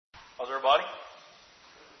How's everybody?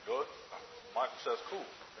 Good. Michael says cool.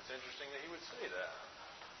 It's interesting that he would say that.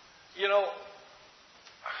 You know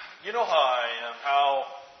how I am, how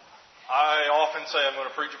I often say I'm going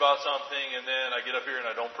to preach about something and then I get up here and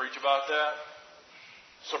I don't preach about that.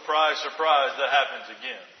 Surprise, surprise, that happens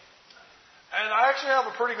again. And I actually have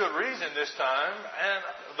a pretty good reason this time. And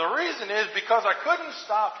the reason is because I couldn't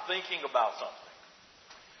stop thinking about something.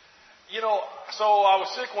 So I was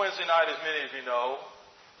sick Wednesday night, as many of you know.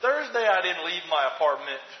 Thursday I didn't leave my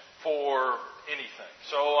apartment for anything.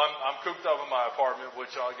 So I'm cooped up in my apartment, which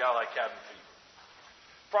I got like cabin fever.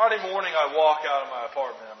 Friday morning I walk out of my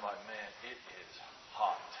apartment. I'm like, man, it is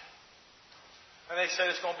hot. And they said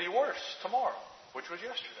it's going to be worse tomorrow, which was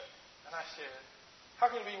yesterday. And I said, how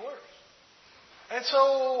can it be worse? And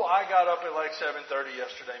so I got up at like 7:30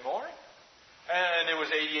 yesterday morning, and it was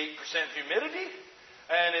 88% humidity,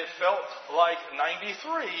 and it felt like 93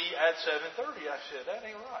 at 7:30. I said, that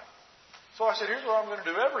ain't right. So I said, here's what I'm going to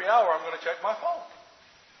do. Every hour I'm going to check my phone.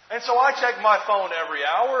 And so I checked my phone every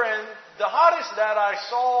hour, and the hottest that I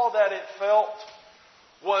saw that it felt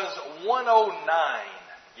was 109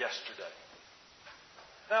 yesterday.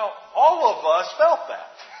 Now, all of us felt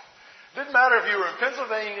that. Didn't matter if you were in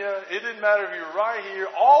Pennsylvania. It didn't matter if you were right here.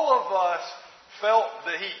 All of us felt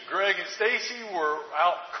the heat. Greg and Stacy were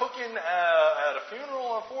out cooking at a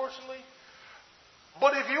funeral, unfortunately.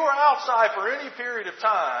 But if you were outside for any period of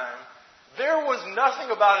time, there was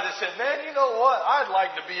nothing about it that said, man, you know what? I'd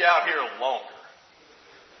like to be out here longer.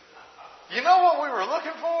 You know what we were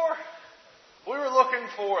looking for? We were looking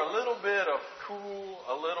for a little bit of cool,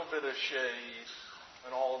 a little bit of shade,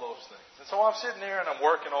 and all those things. And so I'm sitting there and I'm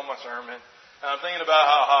working on my sermon, and I'm thinking about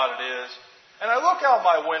how hot it is. And I look out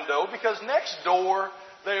my window because next door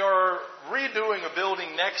they are redoing a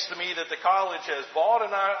building next to me that the college has bought.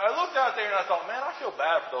 And I looked out there and I thought, man, I feel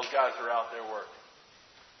bad for those guys that are out there working.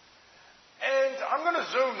 And I'm going to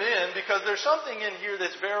zoom in because there's something in here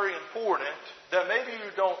that's very important that maybe you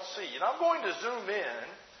don't see. And I'm going to zoom in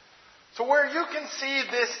to where you can see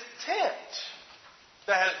this tent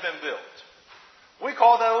that has been built. We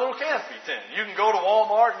call that a little canopy tent. You can go to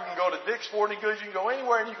Walmart, you can go to Dick's Sporting Goods, you can go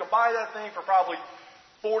anywhere and you can buy that thing for probably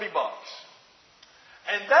 $40.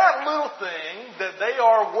 And that little thing that they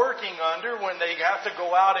are working under when they have to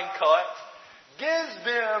go out and cut gives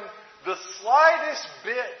them the slightest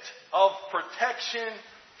bit of protection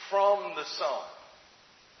from the sun.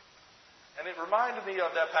 And it reminded me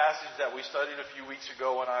of that passage that we studied a few weeks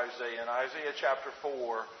ago in Isaiah chapter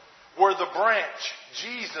 4, where the branch,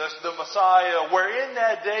 Jesus, the Messiah, where in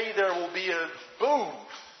that day there will be a booth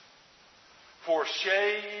for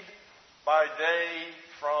shade by day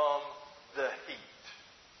from the heat.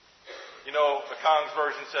 You know, the Kong's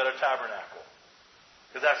version said a tabernacle,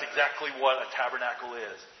 because that's exactly what a tabernacle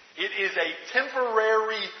is. It is a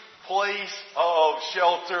temporary place of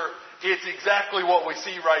shelter. It's exactly what we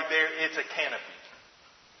see right there. It's a canopy.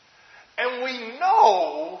 And we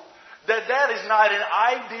know that is not an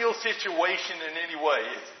ideal situation in any way,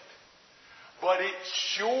 is it? But it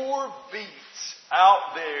sure beats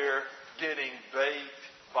out there getting baked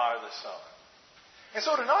by the sun. And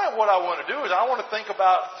so tonight what I want to do is I want to think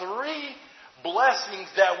about 3 blessings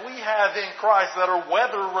that we have in Christ that are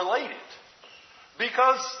weather related.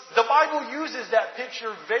 Because the Bible uses that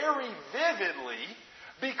picture very vividly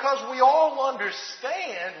because we all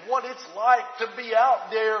understand what it's like to be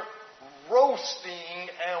out there roasting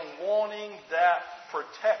and wanting that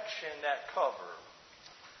protection, that cover.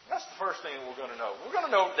 That's the first thing we're going to know. We're going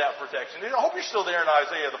to note that protection. I hope you're still there in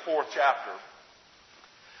Isaiah, the 4th chapter.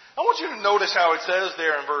 I want you to notice how it says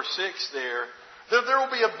there in verse 6 there, that there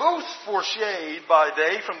will be a booth for shade by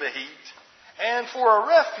day from the heat, and for a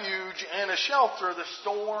refuge and a shelter the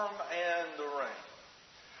storm and the rain.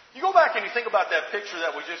 You go back and you think about that picture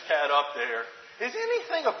that we just had up there. Is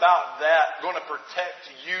anything about that going to protect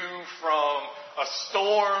you from a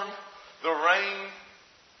storm, the rain?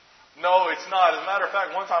 No, it's not. As a matter of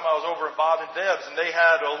fact, one time I was over at Bob and Deb's and they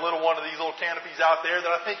had a little one of these little canopies out there that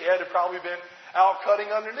I think Ed had probably been out cutting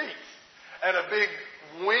underneath. And a big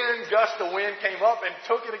gust of wind came up and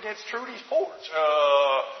took it against Trudy's porch,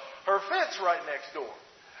 her fence right next door.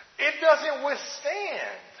 It doesn't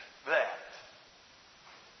withstand that.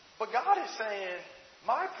 But God is saying,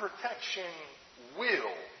 my protection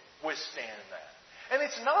will withstand that. And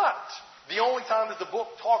it's not the only time that the book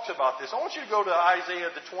talks about this. I want you to go to Isaiah,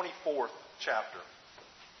 the 24th chapter.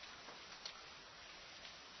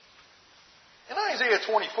 In Isaiah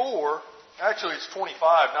 24, actually it's 25,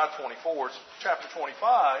 not 24, it's chapter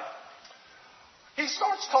 25, he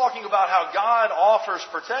starts talking about how God offers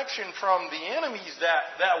protection from the enemies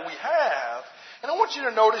that we have. And I want you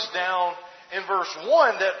to notice down in verse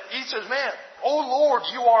 1 that he says, man, O Lord,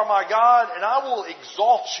 you are my God, and I will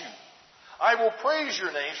exalt you. I will praise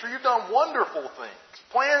your names, for you've done wonderful things.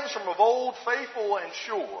 Plans from of old, faithful and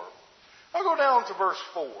sure. I'll go down to verse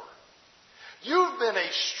 4. You've been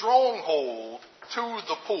a stronghold to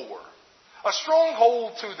the poor, a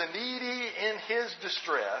stronghold to the needy in his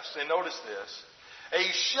distress. And notice this, a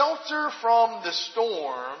shelter from the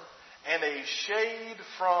storm and a shade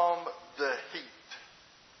from the heat.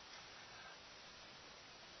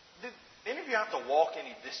 Did any of you have to walk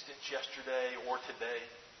any distance yesterday or today?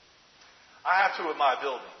 I have to at my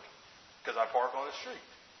building because I park on the street.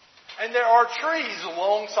 And there are trees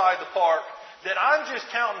alongside the park that I'm just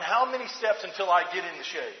counting how many steps until I get in the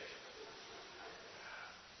shade.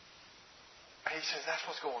 And he says, that's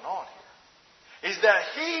what's going on here. Is that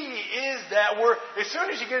he is that where as soon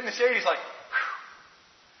as you get in the shade, he's like,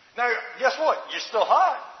 whew. Now, guess what? You're still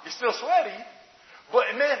hot. You're still sweaty.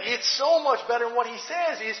 But man, it's so much better. And what he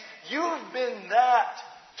says is, you've been that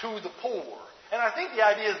to the poor. And I think the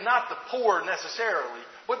idea is not the poor necessarily,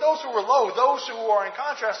 but those who are low, those who are in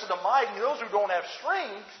contrast to the mighty, those who don't have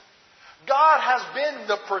strength. God has been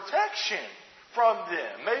the protection from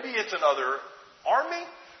them. Maybe it's another army.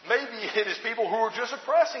 Maybe it is people who are just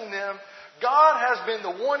oppressing them. God has been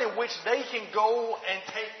the one in which they can go and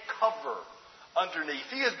take cover underneath.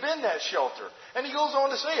 He has been that shelter. And he goes on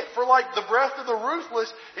to say it. For like the breath of the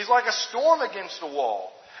ruthless is like a storm against a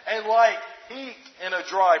wall, and like heat in a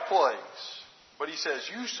dry place. But he says,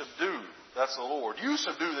 you subdue, that's the Lord, you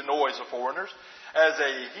subdue the noise of foreigners as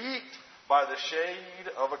a heat by the shade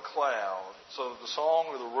of a cloud. So the song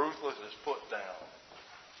of the ruthless is put down.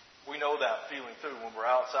 We know that feeling too when we're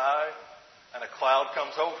outside and a cloud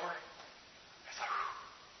comes over. It's like,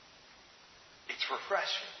 whew, it's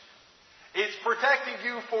refreshing. It's protecting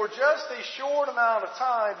you for just a short amount of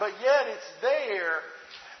time, but yet it's there.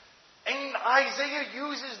 And Isaiah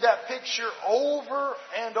uses that picture over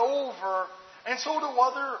and over. And so do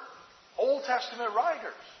other Old Testament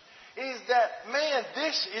writers. Is that, man,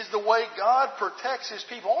 this is the way God protects His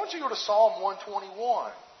people. I want you to go to Psalm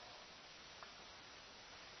 121.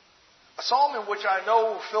 A psalm in which I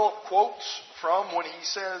know Philip quotes from when he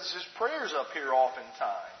says his prayers up here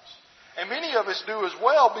oftentimes. And many of us do as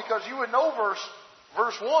well, because you would know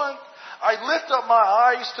verse 1. I lift up my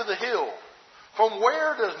eyes to the hill. From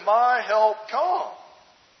where does my help come?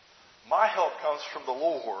 My help comes from the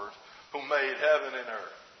Lord who made heaven and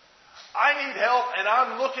earth. I need help, and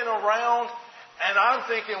I'm looking around, and I'm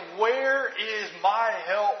thinking, where is my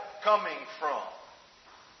help coming from?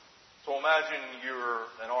 So imagine you're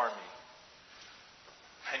an army,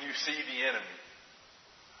 and you see the enemy,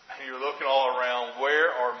 and you're looking all around, where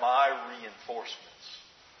are my reinforcements?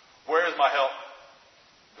 Where is my help?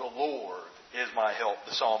 The Lord is my help,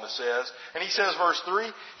 the psalmist says. And he says, verse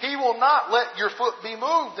 3, He will not let your foot be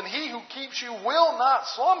moved, and He who keeps you will not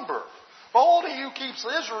slumber. Behold, He who keeps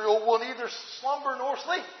Israel will neither slumber nor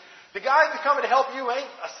sleep. The guy that's coming to help you ain't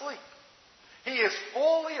asleep. He is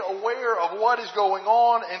fully aware of what is going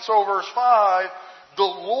on. And so verse 5, the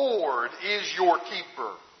Lord is your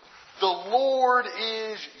keeper. The Lord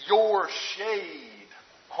is your shade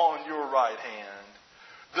on your right hand.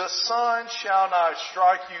 The sun shall not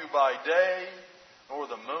strike you by day, nor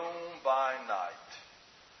the moon by night.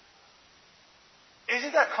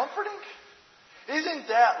 Isn't that comforting? Isn't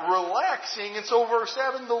that relaxing? And so verse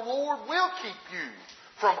 7, the Lord will keep you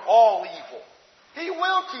from all evil. He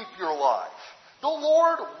will keep your life. The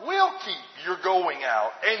Lord will keep your going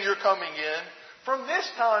out and your coming in from this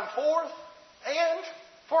time forth and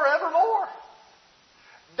forevermore.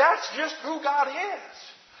 That's just who God is.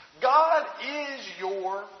 God is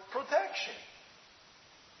your protection.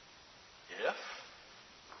 If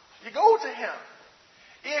you go to Him.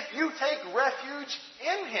 If you take refuge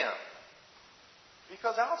in Him.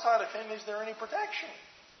 Because outside of Him, is there any protection?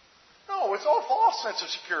 No, it's all false sense of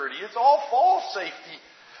security. It's all false safety.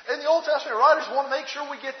 And the Old Testament writers want to make sure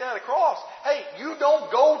we get that across. Hey, you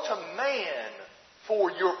don't go to man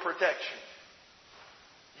for your protection.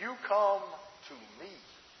 You come to me.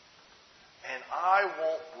 And I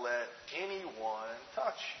won't let anyone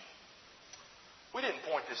touch you. We didn't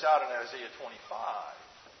point this out in Isaiah 25.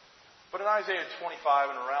 But in Isaiah 25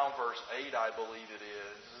 and around verse 8, I believe it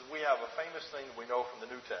is, we have a famous thing that we know from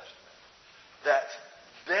the New Testament. That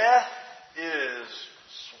death is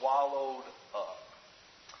swallowed up.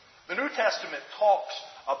 The New Testament talks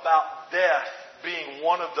about death being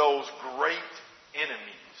one of those great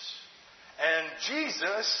enemies. And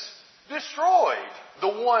Jesus destroyed the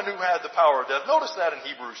one who had the power of death. Notice that in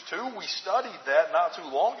Hebrews 2. We studied that not too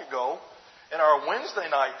long ago in our Wednesday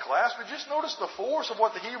night class. But just notice the force of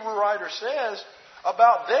what the Hebrew writer says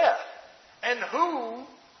about death. and who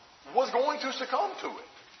was going to succumb to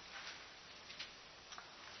it.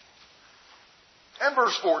 And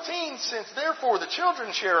verse 14, since therefore the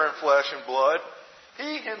children share in flesh and blood,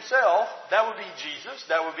 he himself, that would be Jesus,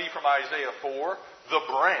 that would be from Isaiah 4, the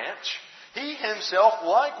branch, he himself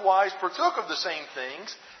likewise partook of the same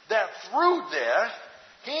things, that through death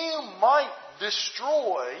he might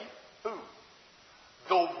destroy who?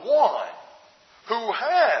 The one who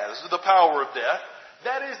has the power of death,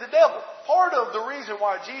 that is the devil. Part of the reason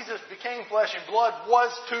why Jesus became flesh and blood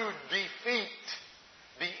was to defeat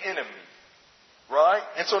the enemy. Right?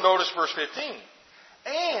 And so notice verse 15.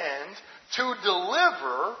 And to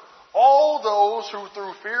deliver all those who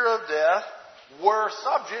through fear of death were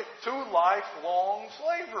subject to lifelong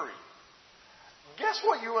slavery. Guess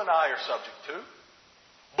what you and I are subject to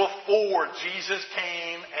before Jesus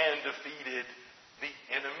came and defeated the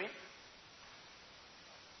enemy?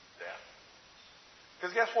 Death.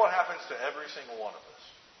 Because guess what happens to every single one of us?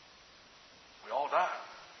 We all die.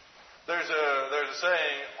 There's a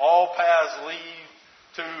saying, all paths lead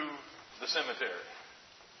to the cemetery.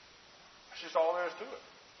 That's just all there is to it.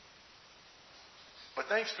 But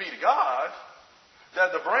thanks be to God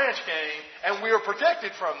that the branch came and we are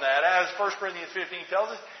protected from that, as 1 Corinthians 15 tells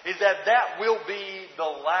us, is that will be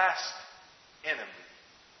the last enemy.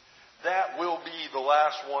 That will be the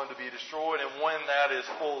last one to be destroyed, and when that is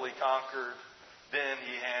fully conquered, then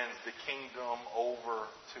he hands the kingdom over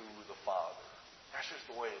to the Father. That's just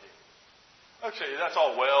the way it is. Okay, that's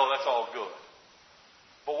all well, that's all good.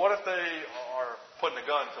 But what if they are putting a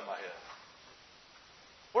gun to my head?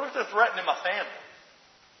 What if they're threatening my family?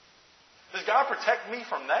 Does God protect me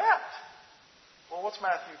from that? Well, what's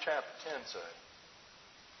Matthew chapter 10 say?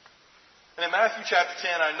 And in Matthew chapter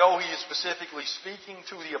 10, I know he is specifically speaking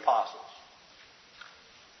to the apostles.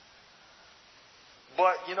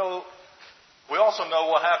 But, we also know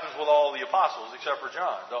what happens with all the apostles except for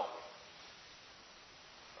John, don't we?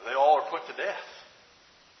 They all are put to death.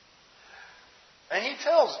 And he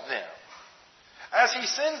tells them, as he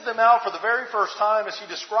sends them out for the very first time, as he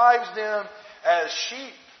describes them as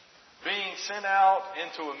sheep being sent out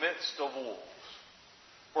into the midst of wolves.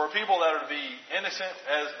 For people that are to be innocent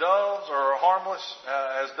as doves or harmless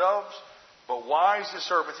as doves, but wise as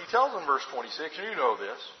serpents. He tells them in verse 26, and you know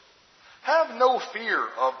this, have no fear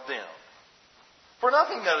of them. For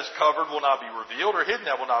nothing that is covered will not be revealed, or hidden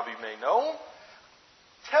that will not be made known.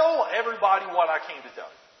 Tell everybody what I came to tell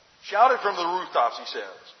you. Shout it from the rooftops, he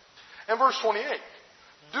says. And verse 28.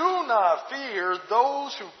 Do not fear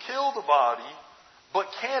those who kill the body, but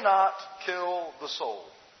cannot kill the soul.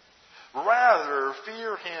 Rather,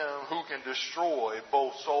 fear him who can destroy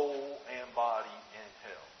both soul and body in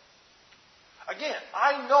hell. Again,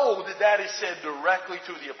 I know that is said directly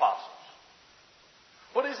to the apostles.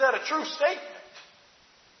 But is that a true statement?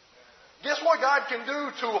 Guess what God can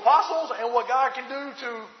do to apostles and what God can do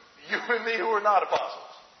to you and me who are not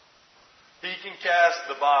apostles? He can cast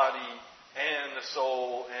the body and the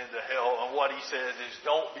soul into hell. And what he says is,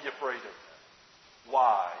 don't be afraid of them.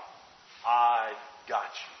 Why? I got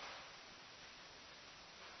you.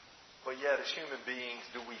 But yet, as human beings,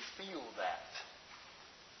 do we feel that?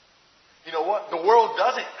 You know what? The world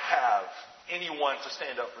doesn't have anyone to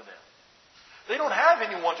stand up for them. They don't have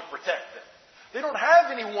anyone to protect them. They don't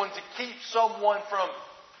have anyone to keep someone from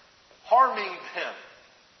harming them.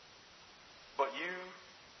 But you,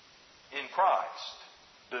 in Christ,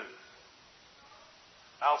 do.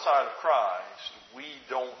 Outside of Christ, we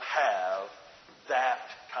don't have that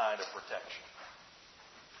kind of protection.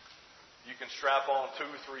 You can strap on 2,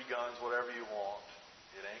 3 guns, whatever you want.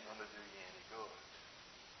 It ain't going to do you any good.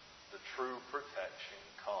 The true protection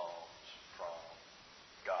comes from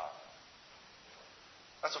God.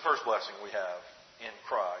 That's the first blessing we have in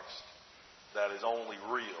Christ that is only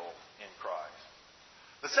real in Christ.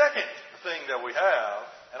 The second thing that we have,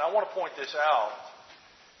 and I want to point this out,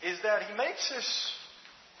 is that he makes us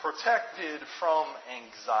protected from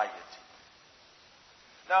anxiety.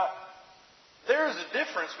 Now, there's a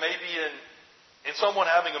difference maybe in someone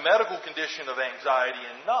having a medical condition of anxiety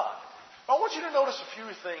and not. But I want you to notice a few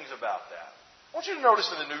things about that. I want you to notice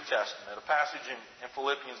in the New Testament, a passage in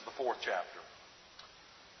Philippians, the 4th chapter.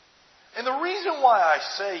 And the reason why I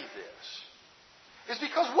say this is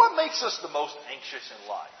because what makes us the most anxious in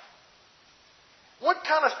life? What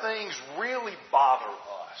kind of things really bother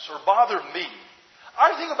us or bother me?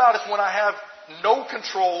 I think about it when I have no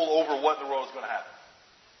control over what in the world is going to happen.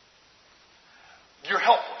 You're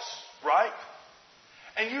helpless, right?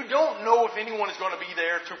 And you don't know if anyone is going to be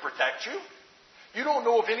there to protect you. You don't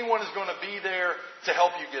know if anyone is going to be there to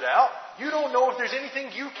help you get out. You don't know if there's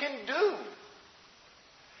anything you can do.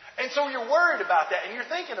 And so you're worried about that, and you're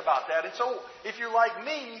thinking about that. And so if you're like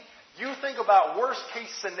me, you think about worst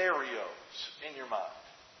case scenarios in your mind.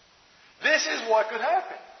 This is what could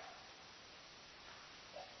happen.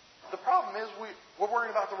 The problem is we're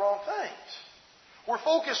worrying about the wrong things. We're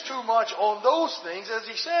focused too much on those things. As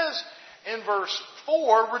he says in verse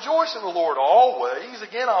 4, rejoice in the Lord always.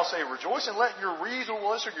 Again, I'll say rejoice, and let your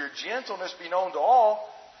reasonableness or your gentleness be known to all.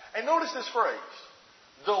 And notice this phrase,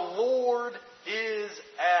 the Lord is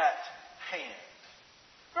at hand.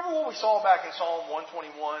 Remember what we saw back in Psalm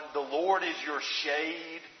 121? The Lord is your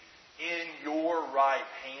shade in your right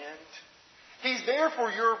hand. He's there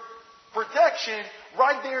for your protection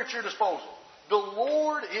right there at your disposal. The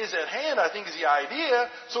Lord is at hand, I think is the idea.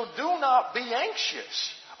 So do not be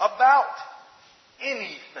anxious about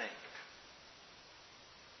anything.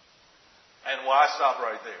 And why stop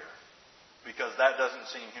right there? Because that doesn't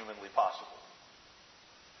seem humanly possible.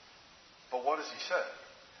 But what does he say?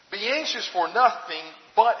 Be anxious for nothing,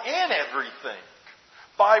 but in everything.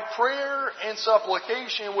 By prayer and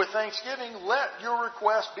supplication with thanksgiving, let your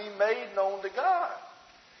request be made known to God.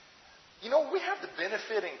 You know, we have the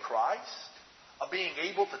benefit in Christ of being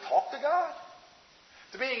able to talk to God,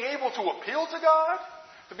 to being able to appeal to God,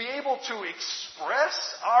 to be able to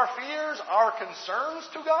express our fears, our concerns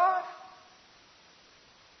to God,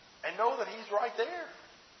 and know that He's right there.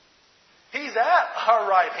 He's at our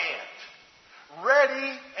right hand,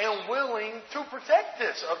 ready and willing to protect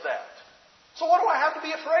us of that. So what do I have to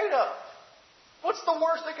be afraid of? What's the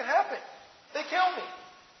worst that can happen? They kill me.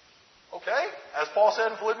 Okay? As Paul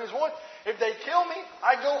said in Philippians 1, if they kill me,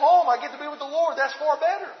 I go home. I get to be with the Lord. That's far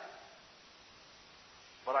better.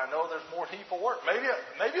 But I know there's more needful work. Maybe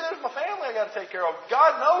there's my family I got to take care of.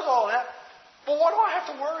 God knows all that. But what do I have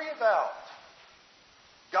to worry about?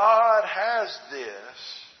 God has this.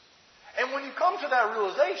 And when you come to that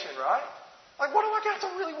realization, right? Like, what do I got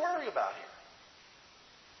to really worry about here?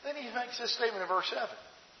 Then he makes this statement in verse 7.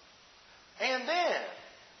 And then,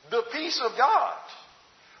 the peace of God,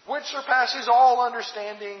 which surpasses all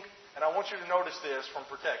understanding, and I want you to notice this from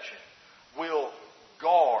protection, will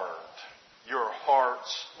guard your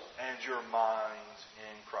hearts and your minds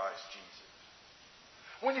in Christ Jesus.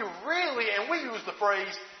 When you really, and we use the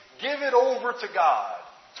phrase, give it over to God,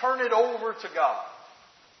 turn it over to God.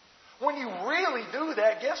 When you really do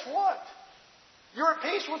that, guess what? You're at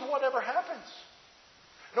peace with whatever happens.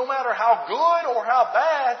 No matter how good or how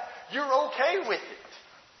bad, you're okay with it.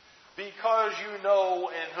 Because you know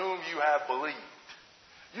in whom you have believed.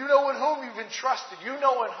 You know in whom you've entrusted. You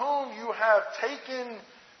know in whom you have taken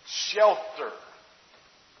shelter.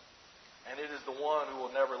 And it is the one who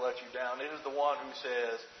will never let you down. It is the one who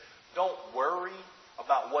says, don't worry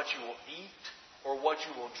about what you will eat or what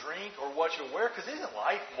you will drink or what you'll wear, because isn't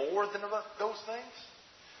life more than those things?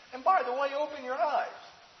 And by the way, open your eyes.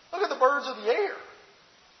 Look at the birds of the air.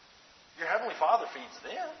 Your Heavenly Father feeds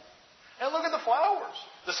them. And look at the flowers.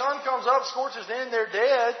 The sun comes up, scorches them, they're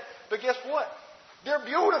dead. But guess what? They're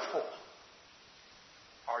beautiful.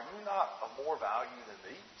 Are you not of more value than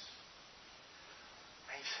these?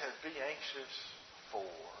 And he says, be anxious for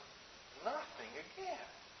nothing again.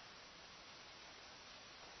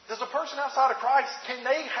 Does a person outside of Christ, can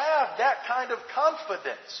they have that kind of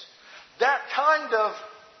confidence? That kind of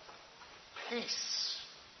peace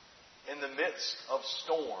in the midst of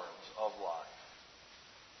storms of life?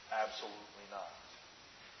 Absolutely not.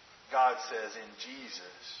 God says in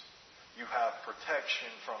Jesus, you have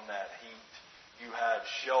protection from that heat. You have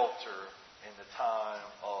shelter in the time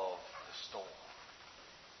of the storm.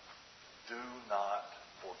 Do not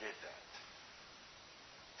forget that.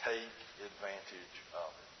 Take advantage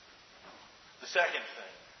of it. The second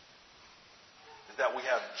thing is that we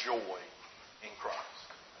have joy in Christ.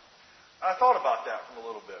 I thought about that for a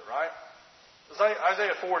little bit, right?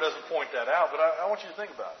 Isaiah 4 doesn't point that out, but I want you to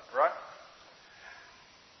think about it, right?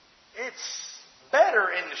 It's better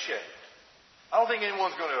in the shade. I don't think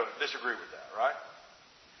anyone's going to disagree with that, right?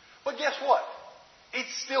 But guess what?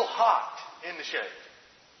 It's still hot in the shade.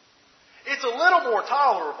 It's a little more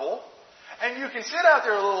tolerable, and you can sit out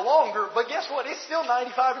there a little longer, but guess what? It's still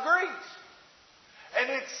 95 degrees. And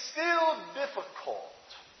it's still difficult.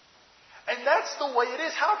 And that's the way it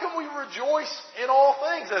is. How can we rejoice in all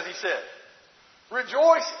things, as he said?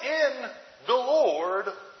 Rejoice in the Lord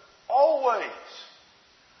always.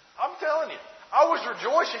 I'm telling you, I was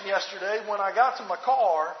rejoicing yesterday when I got to my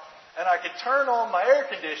car and I could turn on my air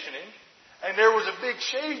conditioning and there was a big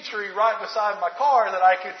shade tree right beside my car that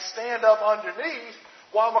I could stand up underneath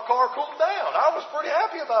while my car cooled down. I was pretty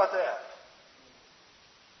happy about that.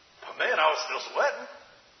 But man, I was still sweating.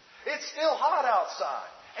 It's still hot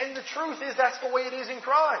outside. And the truth is that's the way it is in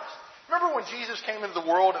Christ. Remember when Jesus came into the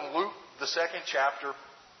world in Luke, the 2nd chapter?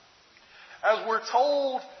 As we're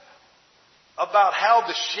told about how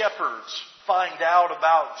the shepherds find out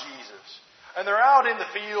about Jesus. And they're out in the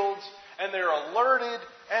fields, and they're alerted,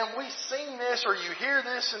 and we sing this, or you hear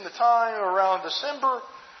this in the time around December,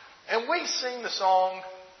 and we sing the song,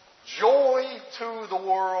 "Joy to the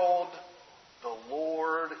world, the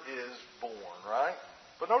Lord is born," right?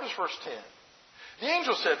 But notice verse 10. The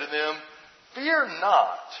angel said to them, "Fear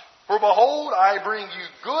not, for behold, I bring you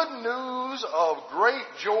good news of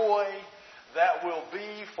great joy that will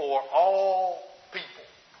be for all people."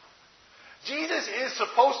 Jesus is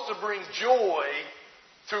supposed to bring joy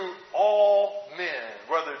to all men,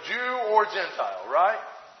 whether Jew or Gentile, right?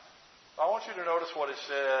 I want you to notice what is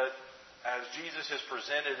said as Jesus is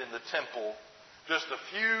presented in the temple just a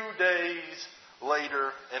few days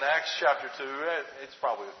later in Acts chapter 2. It's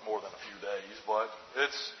probably more than a few days, but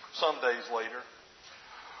it's some days later.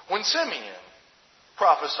 When Simeon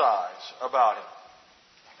prophesies about him.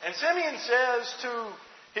 And Simeon says to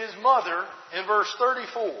his mother in verse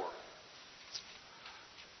 34,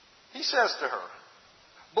 he says to her,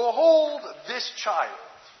 "Behold, this child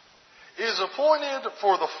is appointed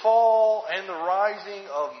for the fall and the rising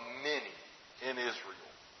of many in Israel,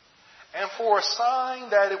 and for a sign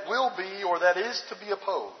that it will be, or that is to be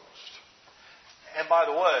opposed." And by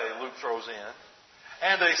the way, Luke throws in,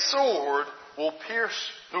 "And a sword will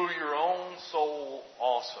pierce through your own soul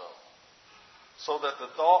also, so that the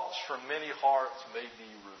thoughts from many hearts may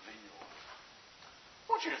be revealed."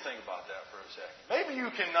 I want you to think about that for a second. Maybe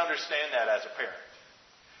you can understand that as a parent.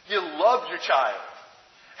 You love your child.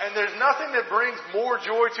 And there's nothing that brings more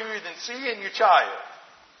joy to you than seeing your child.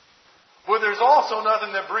 But there's also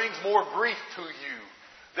nothing that brings more grief to you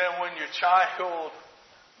than when your child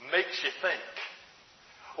makes you think.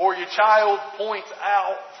 Or your child points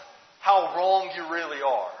out how wrong you really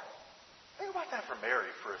are. Think about that for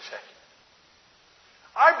Mary for a second.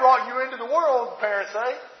 I brought you into the world, parents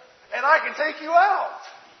say, and I can take you out.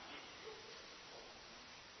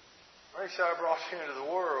 Mary said, "I brought you into the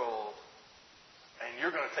world, and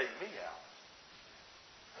you're going to take me out."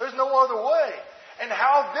 There's no other way. And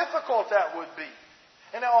how difficult that would be.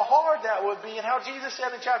 And how hard that would be. And how Jesus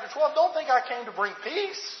said in chapter 12, "Don't think I came to bring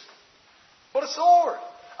peace, but a sword.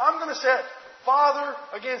 I'm going to set father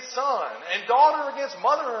against son and daughter against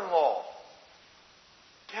mother-in-law."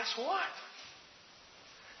 Guess what?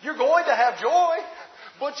 You're going to have joy,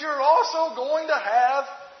 but you're also going to have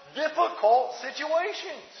difficult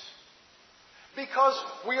situations. Because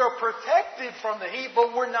we are protected from the heat,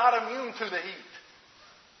 but we're not immune to the heat.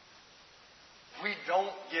 We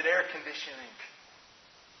don't get air conditioning.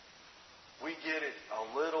 We get it a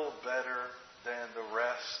little better than the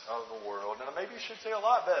rest of the world. And maybe you should say a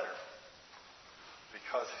lot better.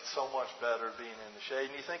 Because it's so much better being in the shade.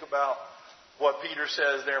 And you think about what Peter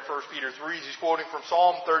says there in 1 Peter 3. He's quoting from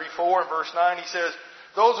Psalm 34 and verse 9. He says,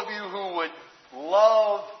 "Those of you who would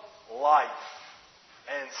love life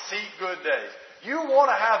and seek good days." You want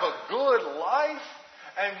to have a good life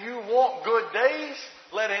and you want good days?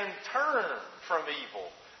 Let him turn from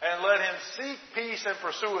evil and let him seek peace and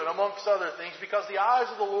pursue it, amongst other things, because the eyes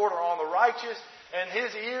of the Lord are on the righteous and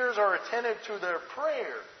his ears are attentive to their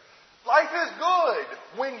prayer. Life is good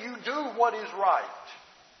when you do what is right.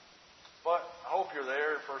 But I hope you're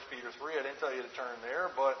there in 1 Peter 3. I didn't tell you to turn there,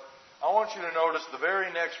 but I want you to notice the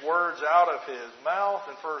very next words out of his mouth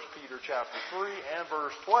in 1 Peter chapter 3 and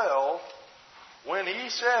verse 12, when he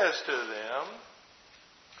says to them,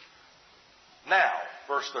 "Now,"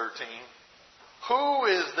 verse 13, "who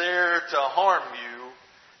is there to harm you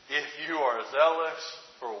if you are zealous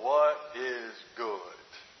for what is good?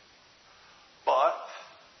 But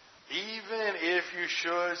even if you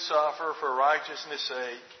should suffer for righteousness'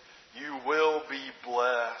 sake, you will be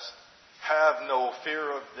blessed. Have no fear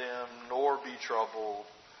of them, nor be troubled,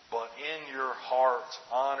 but in your hearts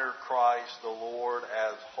honor Christ the Lord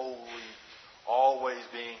as holy, always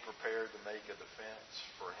being prepared to make a defense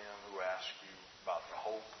for him who asks you about the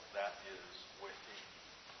hope that is within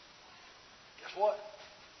you." Guess what?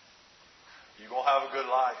 You're going to have a good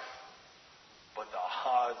life, but the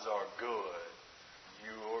odds are good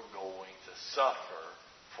you're going to suffer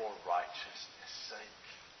for righteousness' sake.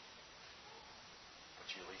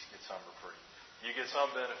 But you at least get some reprieve. You get some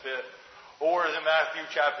benefit. Or as in Matthew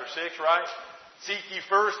chapter 6, right? "Seek ye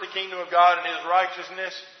first the kingdom of God and his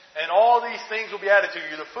righteousness, and all these things will be added to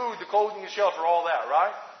you." The food, the clothing, the shelter, all that,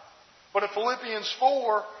 right? But in Philippians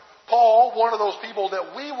 4, Paul, one of those people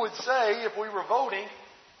that we would say if we were voting,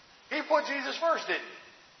 he put Jesus first, didn't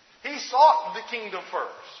he? He sought the kingdom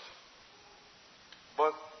first.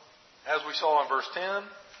 But as we saw in verse 10,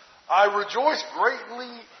 I rejoice greatly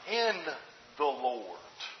in the Lord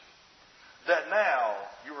that now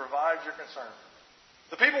you revived your concern.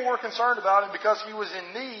 The people were concerned about him because he was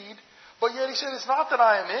in need, but yet he said, it's not that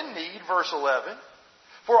I am in need, verse 11,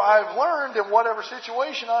 for I have learned in whatever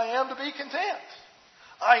situation I am to be content.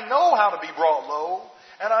 I know how to be brought low,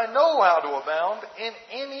 and I know how to abound in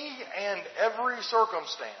any and every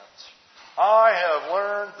circumstance. I have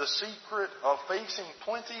learned the secret of facing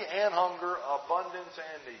plenty and hunger, abundance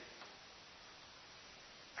and need.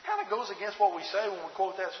 That kind of goes against what we say when we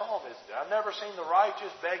quote that psalm, isn't it? I've never seen the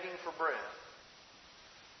righteous begging for bread.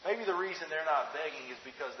 Maybe the reason they're not begging is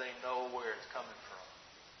because they know where it's coming from.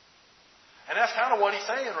 And that's kind of what he's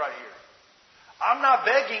saying right here. I'm not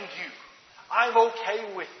begging you. I'm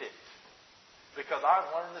okay with it. Because I've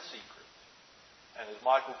learned the secret. And as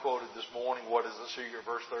Michael quoted this morning, what is the secret?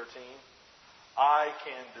 Verse 13. I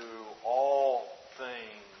can do all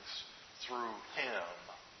things through Him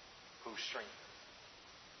who strengthens.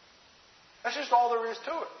 That's just all there is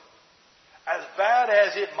to it. As bad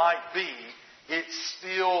as it might be, it's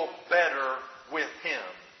still better with Him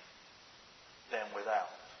than without.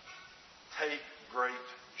 Take great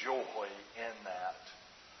joy in that,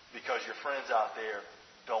 because your friends out there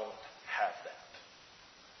don't have that.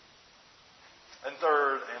 And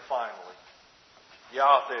third and finally, you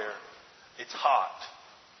out there, it's hot.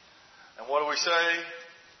 And what do we say?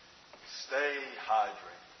 Stay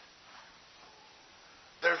hydrated.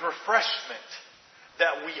 There's refreshment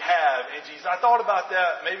that we have in Jesus. I thought about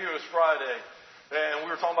that, maybe it was Friday, and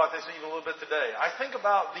we were talking about this even a little bit today. I think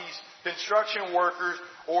about these construction workers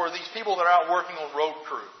or these people that are out working on road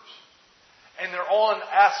crews. And they're on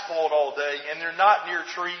asphalt all day, and they're not near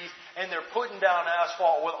trees, and they're putting down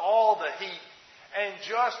asphalt with all the heat, and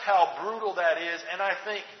just how brutal that is. And I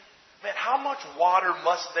think, man, how much water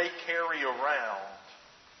must they carry around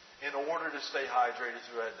in order to stay hydrated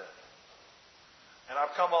through that day? And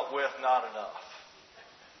I've come up with not enough.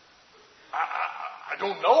 I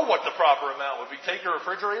don't know what the proper amount would be. Take your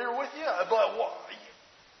refrigerator with you?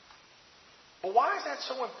 But why is that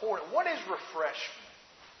so important? What is refreshment?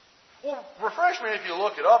 Well, refreshment, if you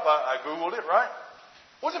look it up, I Googled it, right?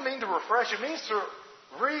 What does it mean to refresh? It means to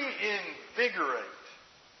reinvigorate.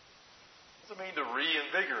 What does it mean to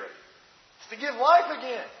reinvigorate? It's to give life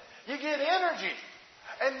again. You get energy.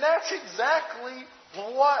 And that's exactly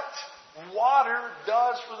what water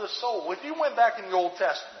does for the soul. If you went back in the Old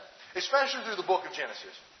Testament, especially through the book of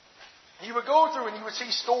Genesis, you would go through and you would see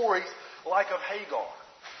stories like of Hagar,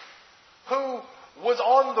 who was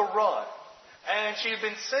on the run. And she had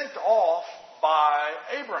been sent off by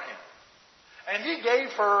Abraham. And he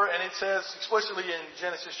gave her, and it says explicitly in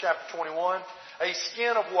Genesis chapter 21, a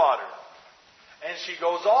skin of water. And she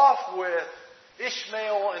goes off with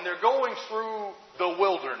Ishmael, and they're going through the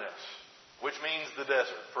wilderness, which means the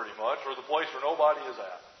desert, pretty much, or the place where nobody is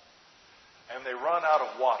at. And they run out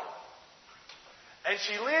of water. And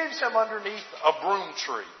she leaves him underneath a broom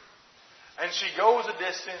tree. And she goes a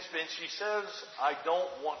distance, and she says, I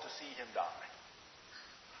don't want to see him die.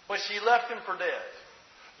 But she left him for dead.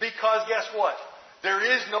 Because guess what? There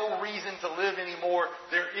is no reason to live anymore.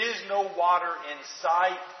 There is no water in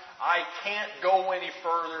sight. I can't go any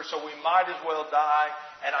further, so we might as well die.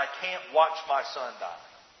 And I can't watch my son die.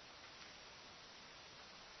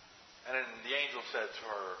 And then the angel said to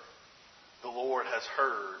her, the Lord has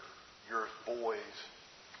heard your boy's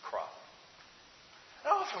cry.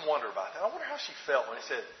 And I often wonder about that. I wonder how she felt when he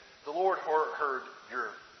said, the Lord heard your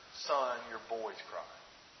son, your boy's cry.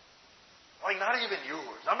 Like, not even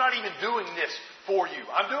yours. I'm not even doing this for you.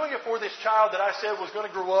 I'm doing it for this child that I said was going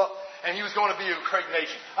to grow up and he was going to be a great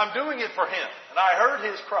nation. I'm doing it for him. And I heard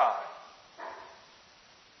his cry.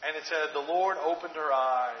 And it said, the Lord opened her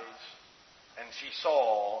eyes and she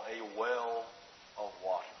saw a well of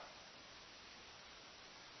water.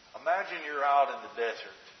 Imagine you're out in the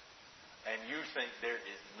desert and you think there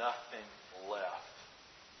is nothing left.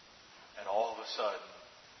 And all of a sudden,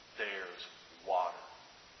 there's water.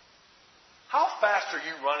 How fast are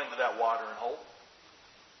you running to that watering hole?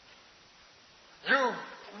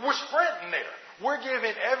 We're sprinting there. We're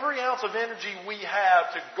giving every ounce of energy we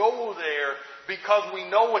have to go there because we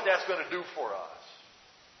know what that's going to do for us.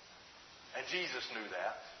 And Jesus knew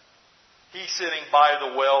that. He's sitting by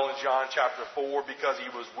the well in John chapter 4 because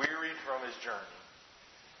he was wearied from his journey.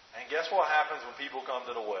 And guess what happens when people come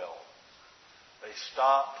to the well? They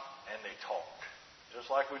stop and they talk.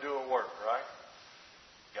 Just like we do at work, right?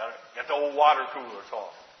 Got the old water cooler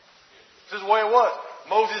talk. This is the way it was.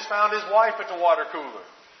 Moses found his wife at the water cooler.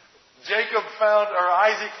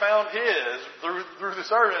 Isaac found his through the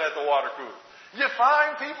servant at the water cooler. You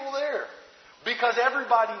find people there because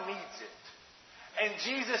everybody needs it. And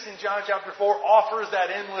Jesus in John chapter 4 offers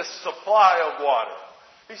that endless supply of water.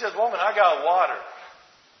 He says, woman, I got water.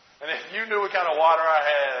 And if you knew what kind of water I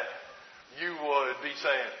had, you would be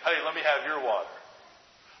saying, hey, let me have your water.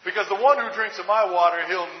 Because the one who drinks of my water,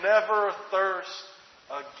 he'll never thirst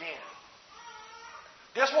again.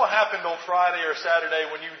 Guess what happened on Friday or Saturday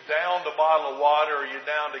when you downed a bottle of water or you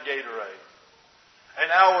downed a Gatorade? An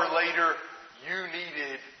hour later, you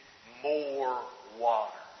needed more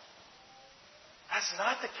water. That's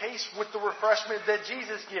not the case with the refreshment that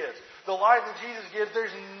Jesus gives. The life that Jesus gives,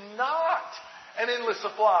 there's not an endless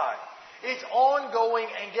supply. It's ongoing,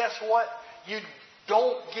 and guess what? You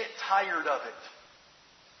don't get tired of it.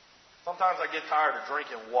 Sometimes I get tired of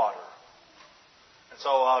drinking water. And so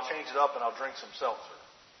I'll change it up and I'll drink some seltzer.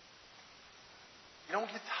 You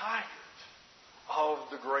don't get tired of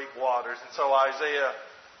the great waters. And so Isaiah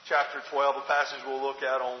chapter 12, a passage we'll look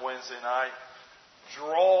at on Wednesday night,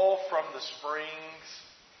 draw from the springs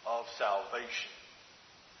of salvation.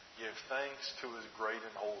 Give thanks to His great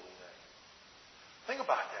and holy name. Think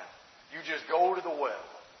about that. You just go to the well.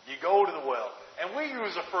 You go to the well. And we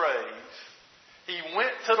use a phrase, he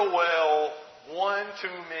went to the well one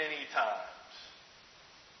too many times.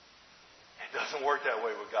 It doesn't work that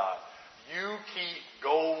way with God. You keep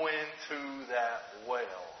going to that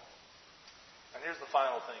well. And here's the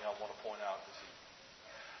final thing I want to point out this evening.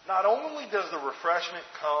 Not only does the refreshment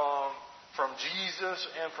come from Jesus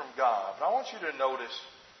and from God, but I want you to notice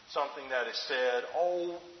something that is said.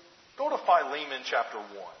 Go to Philemon chapter 1.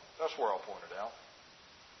 That's where I'll point it out.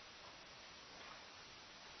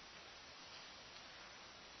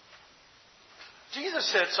 Jesus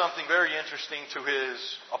said something very interesting to His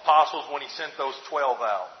apostles when He sent those 12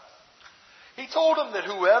 out. He told them that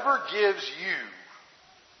whoever gives you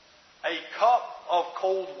a cup of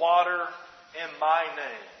cold water in my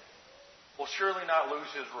name will surely not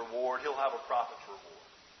lose his reward. He'll have a prophet's reward.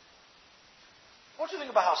 I want you to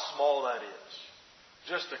think about how small that is.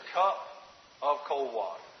 Just a cup of cold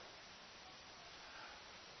water.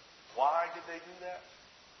 Why did they do that?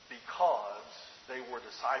 Because they were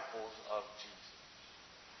disciples of Jesus.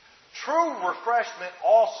 True refreshment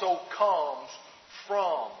also comes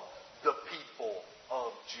from the people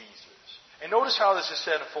of Jesus. And notice how this is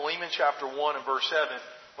said in Philemon chapter 1 and verse 7,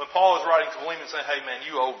 when Paul is writing to Philemon saying, hey man,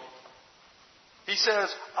 you owe me. He says,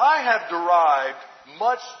 I have derived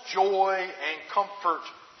much joy and comfort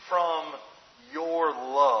from your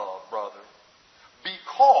love, brother,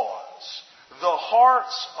 because the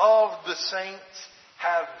hearts of the saints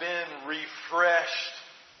have been refreshed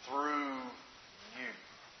through you.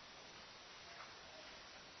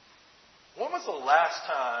 When was the last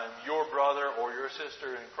time your brother or your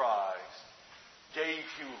sister in Christ gave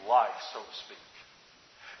you life, so to speak?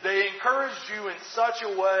 They encouraged you in such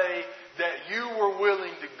a way that you were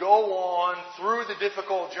willing to go on through the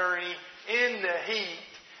difficult journey in the heat,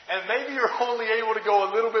 and maybe you're only able to go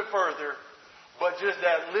a little bit further, but just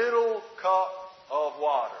that little cup of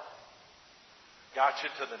water got you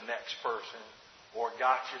to the next person or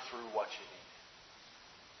got you through what you need.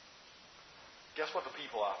 Guess what the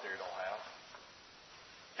people out there don't have?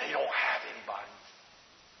 They don't have anybody.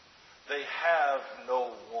 They have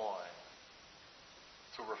no one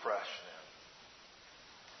to refresh them.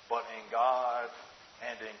 But in God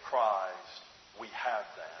and in Christ, we have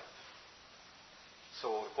that.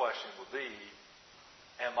 So the question would be,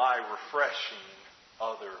 am I refreshing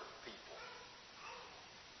other people?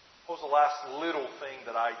 What was the last little thing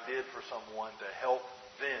that I did for someone to help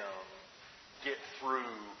them get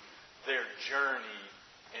through their journey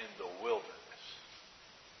in the wilderness?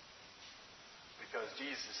 Because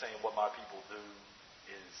Jesus is saying what my people do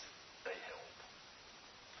is they help.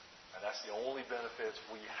 And that's the only benefits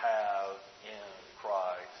we have in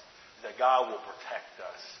Christ, is that God will protect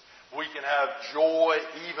us. We can have joy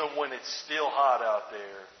even when it's still hot out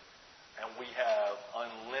there, and we have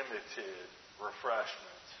unlimited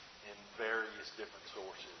refreshment in various different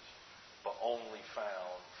sources, but only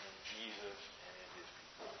found in Jesus and in His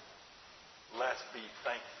people. Let's be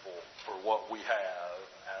thankful for what we have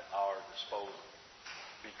at our disposal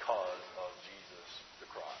because of Jesus the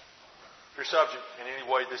Christ. If you're subject in any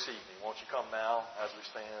way this evening, won't you come now as we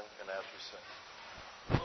stand and as we sing?